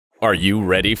Are you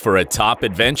ready for a top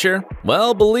adventure?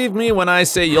 Well, believe me when I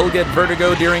say you'll get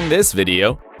vertigo during this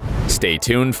video. Stay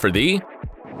tuned for the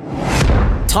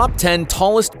Top 10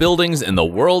 Tallest Buildings in the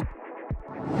World.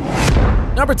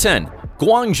 Number 10.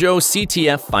 Guangzhou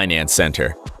CTF Finance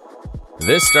Center.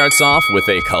 This starts off with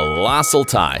a colossal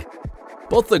tie.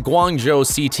 Both the Guangzhou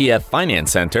CTF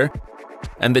Finance Center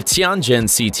and the Tianjin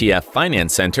CTF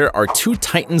Finance Center are two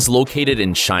titans located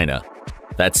in China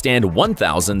that stand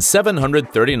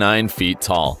 1,739 feet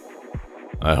tall.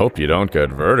 I hope you don't get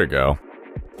vertigo.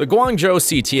 The Guangzhou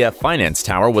CTF Finance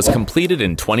Tower was completed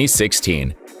in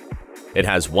 2016. It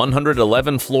has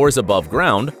 111 floors above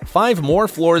ground, 5 more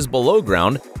floors below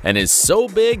ground, and is so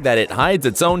big that it hides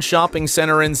its own shopping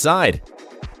center inside.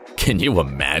 Can you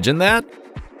imagine that?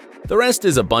 The rest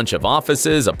is a bunch of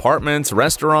offices, apartments,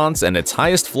 restaurants, and its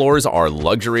highest floors are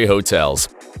luxury hotels.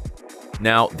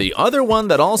 Now, the other one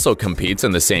that also competes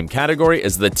in the same category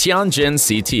is the Tianjin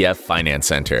CTF Finance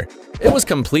Center. It was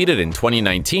completed in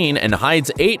 2019 and hides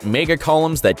 8 mega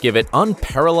columns that give it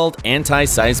unparalleled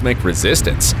anti-seismic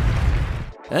resistance.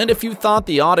 And if you thought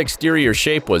the odd exterior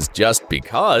shape was just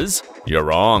because, you're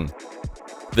wrong.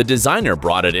 The designer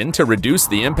brought it in to reduce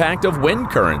the impact of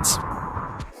wind currents.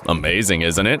 Amazing,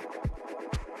 isn't it?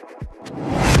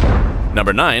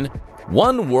 Number 9.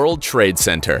 One World Trade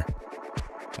Center.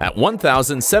 At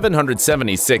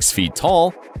 1,776 feet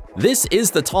tall, this is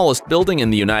the tallest building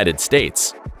in the United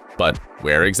States. But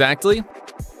where exactly?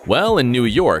 Well, in New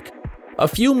York, a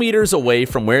few meters away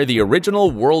from where the original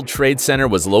World Trade Center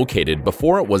was located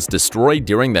before it was destroyed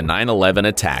during the 9/11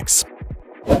 attacks.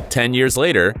 10 years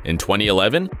later, in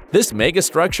 2011, this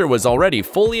megastructure was already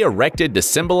fully erected to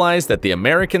symbolize that the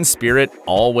American spirit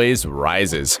always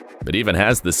rises. It even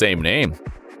has the same name.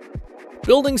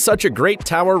 Building such a great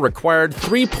tower required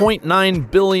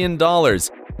 $3.9 billion,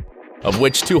 of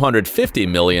which $250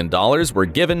 million were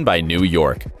given by New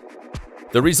York.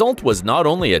 The result was not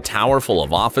only a tower full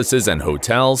of offices and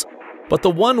hotels, but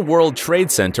the One World Trade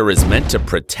Center is meant to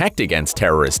protect against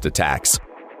terrorist attacks.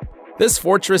 This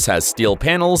fortress has steel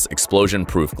panels,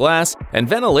 explosion-proof glass, and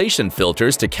ventilation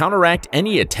filters to counteract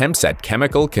any attempts at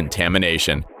chemical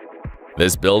contamination.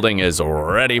 This building is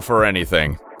ready for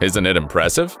anything. Isn't it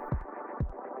impressive?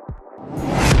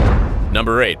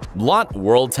 Number 8. Lotte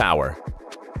World Tower.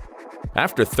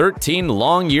 After 13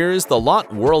 long years, the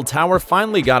Lotte World Tower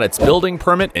finally got its building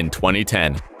permit in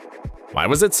 2010. Why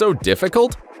was it so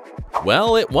difficult?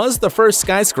 Well, it was the first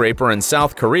skyscraper in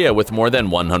South Korea with more than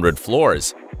 100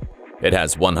 floors. It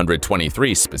has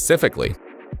 123 specifically.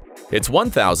 It's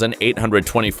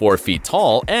 1,824 feet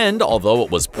tall, and although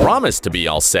it was promised to be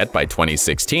all set by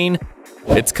 2016,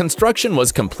 its construction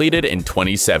was completed in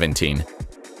 2017.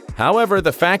 However,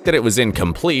 the fact that it was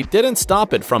incomplete didn't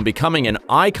stop it from becoming an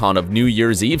icon of New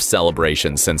Year's Eve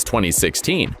celebrations since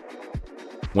 2016,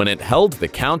 when it held the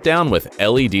countdown with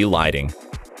LED lighting.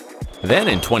 Then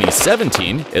in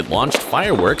 2017, it launched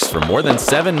fireworks for more than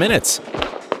 7 minutes.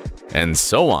 And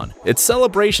so on. Its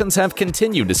celebrations have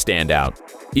continued to stand out,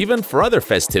 even for other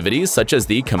festivities such as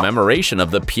the commemoration of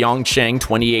the Pyeongchang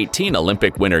 2018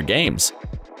 Olympic Winter Games.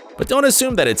 But don't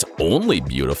assume that it's only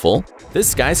beautiful. This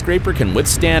skyscraper can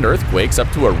withstand earthquakes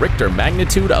up to a Richter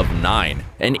magnitude of 9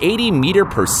 and 80 meter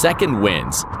per second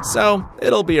winds, so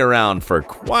it'll be around for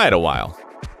quite a while.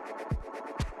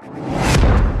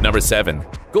 Number 7.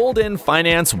 Goldin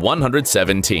Finance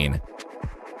 117.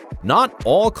 Not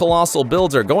all colossal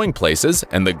builds are going places,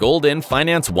 and the Goldin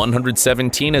Finance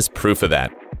 117 is proof of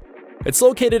that. It's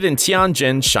located in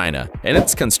Tianjin, China, and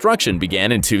its construction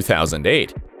began in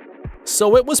 2008.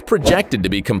 So it was projected to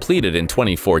be completed in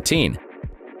 2014.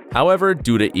 However,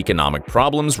 due to economic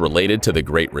problems related to the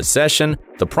Great Recession,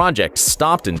 the project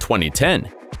stopped in 2010.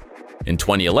 In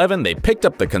 2011, they picked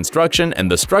up the construction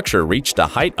and the structure reached a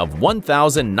height of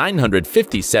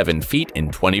 1,957 feet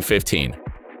in 2015.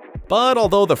 But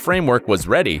although the framework was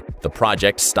ready, the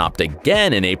project stopped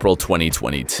again in April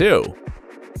 2022.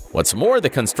 What's more,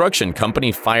 the construction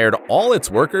company fired all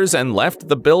its workers and left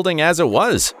the building as it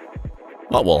was.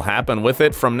 What will happen with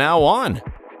it from now on?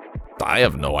 I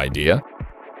have no idea.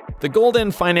 The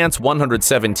Goldin Finance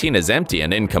 117 is empty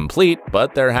and incomplete,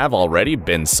 but there have already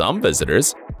been some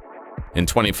visitors. In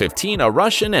 2015, a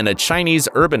Russian and a Chinese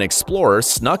urban explorer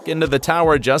snuck into the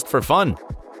tower just for fun.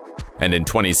 And in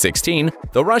 2016,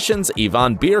 the Russians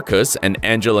Ivan Birkus and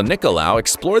Angela Nicolau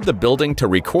explored the building to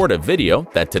record a video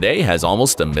that today has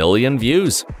almost 1 million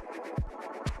views.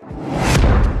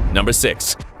 Number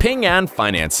 6. Ping An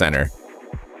Finance Center.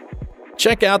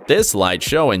 Check out this light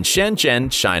show in Shenzhen,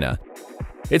 China.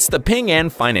 It's the Ping An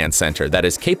Finance Center that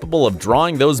is capable of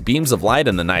drawing those beams of light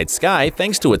in the night sky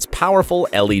thanks to its powerful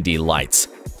LED lights.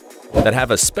 that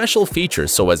have a special feature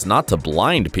so as not to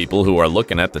blind people who are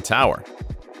looking at the tower.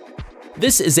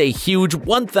 This is a huge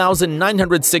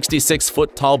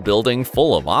 1,966-foot tall building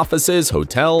full of offices,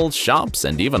 hotels, shops,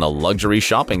 and even a luxury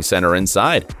shopping center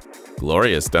inside.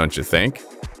 Glorious, don't you think?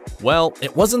 Well,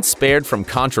 it wasn't spared from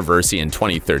controversy in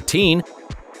 2013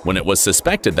 when it was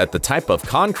suspected that the type of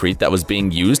concrete that was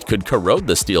being used could corrode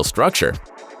the steel structure.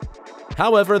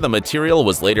 However, the material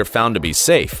was later found to be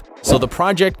safe, so the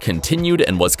project continued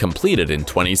and was completed in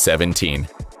 2017.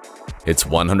 Its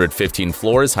 115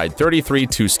 floors hide 33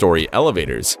 two-story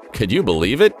elevators. Could you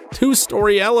believe it?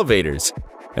 Two-story elevators!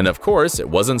 And of course, it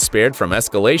wasn't spared from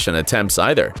escalation attempts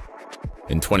either.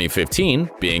 In 2015,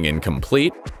 being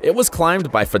incomplete, it was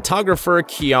climbed by photographer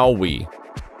Qiao Wei.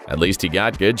 At least he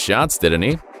got good shots, didn't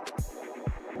he?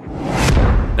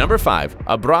 Number 5.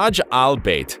 Abraj Al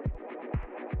Bait.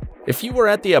 If you were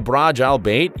at the Abraj Al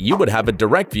Bait, you would have a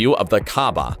direct view of the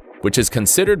Kaaba, which is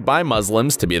considered by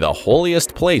Muslims to be the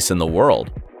holiest place in the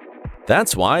world.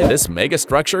 That's why this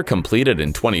megastructure, completed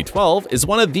in 2012, is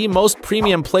one of the most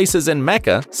premium places in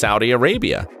Mecca, Saudi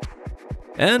Arabia.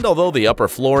 And although the upper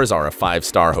floors are a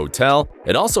 5-star hotel,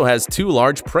 it also has 2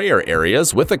 large prayer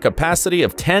areas with a capacity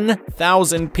of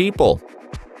 10,000 people.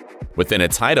 Within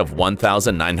its height of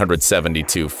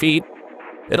 1,972 feet,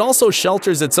 it also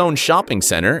shelters its own shopping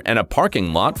center and a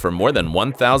parking lot for more than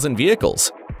 1,000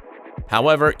 vehicles.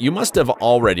 However, you must have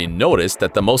already noticed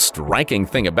that the most striking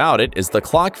thing about it is the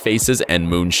clock faces and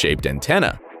moon-shaped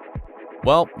antenna.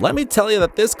 Well, let me tell you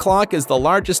that this clock is the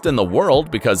largest in the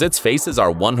world because its faces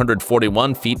are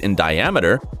 141 feet in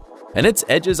diameter and its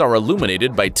edges are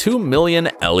illuminated by 2 million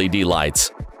LED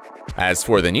lights. As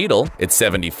for the needle, it's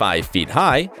 75 feet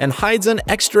high and hides an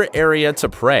extra area to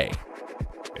pray.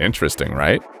 Interesting,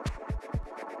 right?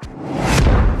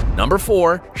 Number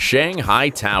 4. Shanghai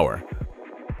Tower.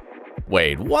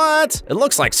 Wait, what? It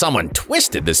looks like someone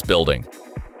twisted this building.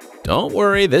 Don't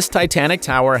worry, this Titanic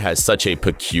tower has such a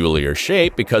peculiar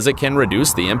shape because it can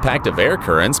reduce the impact of air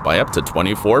currents by up to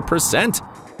 24%.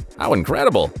 How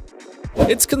incredible!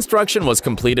 Its construction was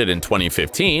completed in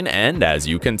 2015, and as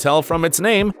you can tell from its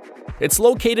name, it's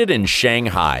located in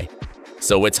Shanghai.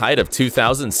 So its height of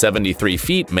 2,073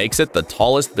 feet makes it the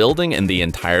tallest building in the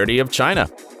entirety of China.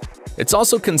 It's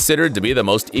also considered to be the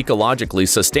most ecologically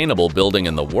sustainable building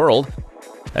in the world,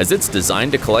 as it's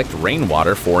designed to collect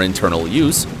rainwater for internal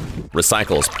use,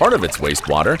 recycles part of its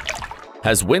wastewater,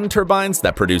 has wind turbines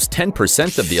that produce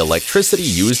 10% of the electricity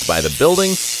used by the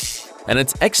building, and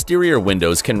its exterior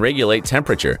windows can regulate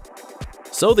temperature.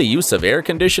 So the use of air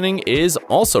conditioning is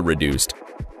also reduced.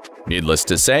 Needless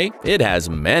to say, it has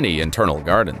many internal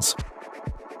gardens.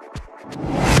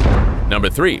 Number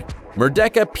 3.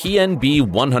 Merdeka PNB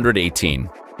 118.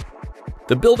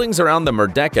 The buildings around the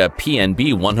Merdeka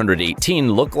PNB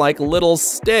 118 look like little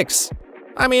sticks.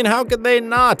 I mean, how could they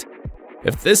not?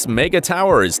 If this mega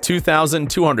tower is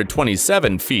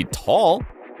 2,227 feet tall,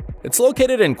 it's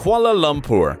located in Kuala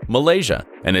Lumpur, Malaysia,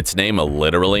 and its name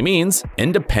literally means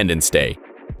Independence Day,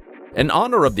 in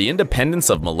honor of the independence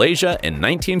of Malaysia in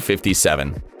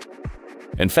 1957.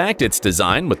 In fact, its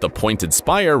design with the pointed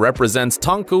spire represents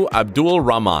Tunku Abdul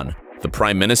Rahman, the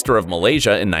Prime Minister of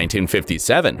Malaysia in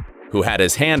 1957, who had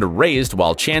his hand raised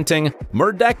while chanting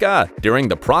Merdeka during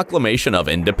the proclamation of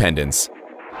independence.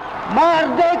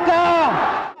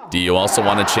 Merdeka! Do you also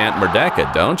want to chant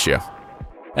Merdeka, don't you?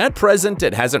 At present,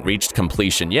 it hasn't reached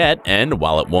completion yet, and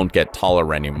while it won't get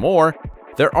taller anymore,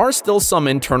 there are still some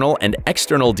internal and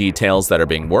external details that are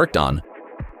being worked on.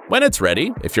 When it's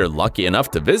ready, if you're lucky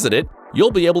enough to visit it,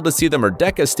 you'll be able to see the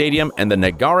Merdeka Stadium and the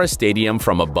Negara Stadium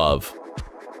from above.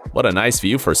 What a nice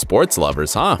view for sports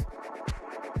lovers, huh?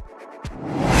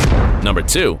 Number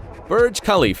 2. Burj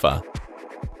Khalifa.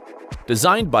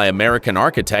 Designed by American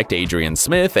architect Adrian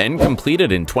Smith and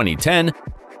completed in 2010,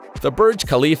 the Burj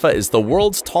Khalifa is the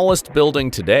world's tallest building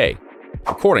today,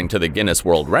 according to the Guinness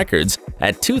World Records,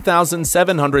 at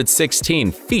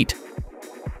 2,716 feet.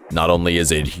 Not only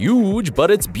is it huge, but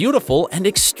it's beautiful and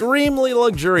extremely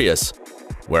luxurious.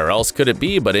 Where else could it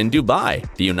be but in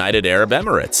Dubai, the United Arab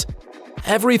Emirates?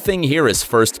 Everything here is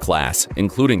first class,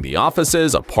 including the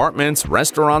offices, apartments,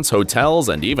 restaurants, hotels,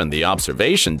 and even the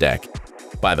observation deck.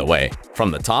 By the way, from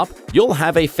the top, you'll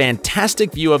have a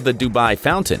fantastic view of the Dubai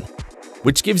Fountain,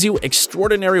 which gives you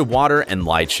extraordinary water and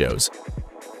light shows.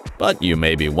 But you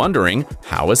may be wondering,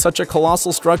 how is such a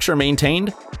colossal structure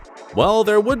maintained? Well,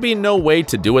 there would be no way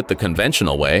to do it the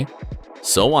conventional way.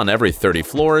 So on every 30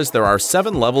 floors, there are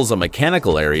 7 levels of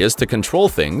mechanical areas to control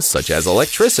things such as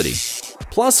electricity.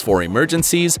 Plus, for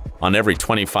emergencies, on every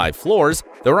 25 floors,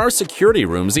 there are security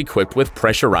rooms equipped with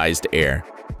pressurized air.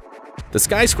 The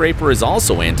skyscraper is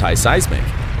also anti-seismic.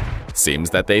 Seems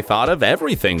that they thought of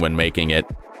everything when making it.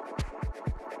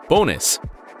 Bonus: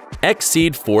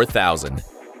 Exceed 4000.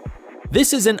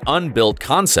 This is an unbuilt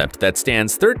concept that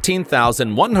stands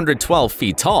 13,112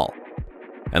 feet tall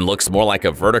and looks more like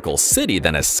a vertical city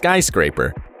than a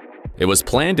skyscraper. It was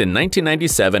planned in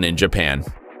 1997 in Japan.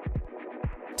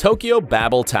 Tokyo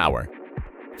Babel Tower.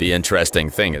 The interesting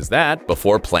thing is that,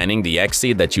 before planning the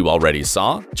Exceed that you already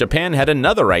saw, Japan had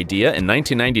another idea in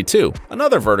 1992,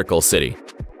 another vertical city.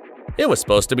 It was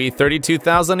supposed to be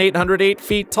 32,808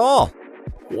 feet tall.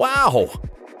 Wow!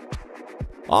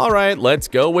 Alright, let's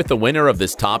go with the winner of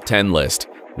this top 10 list.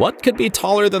 What could be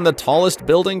taller than the tallest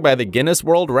building by the Guinness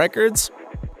World Records?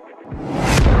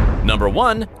 Number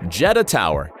 1. Jeddah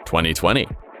Tower, 2020.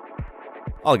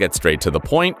 I'll get straight to the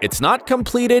point. It's not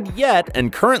completed yet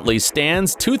and currently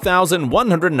stands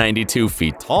 2,192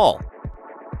 feet tall.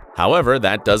 However,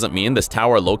 that doesn't mean this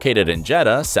tower located in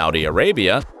Jeddah, Saudi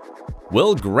Arabia,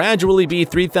 will gradually be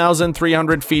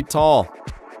 3,300 feet tall.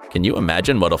 Can you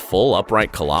imagine what a full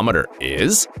upright kilometer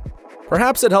is?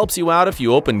 Perhaps it helps you out if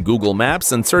you open Google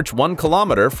Maps and search 1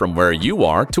 kilometer from where you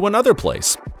are to another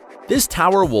place. This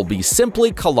tower will be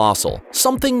simply colossal,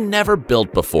 something never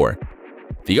built before.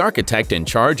 The architect in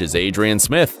charge is Adrian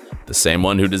Smith, the same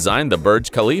one who designed the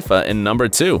Burj Khalifa in number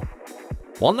 2.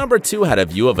 While number 2 had a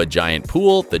view of a giant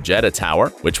pool, the Jeddah Tower,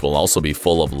 which will also be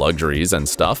full of luxuries and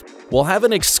stuff, will have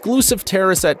an exclusive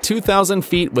terrace at 2,000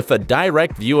 feet with a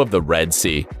direct view of the Red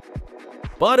Sea.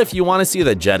 But if you want to see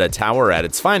the Jeddah Tower at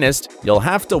its finest, you'll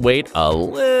have to wait a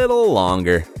little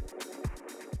longer.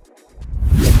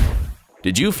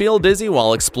 Did you feel dizzy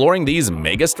while exploring these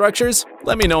mega structures?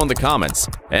 Let me know in the comments.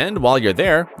 And while you're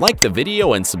there, like the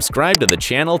video and subscribe to the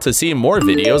channel to see more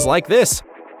videos like this.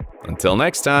 Until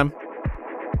next time.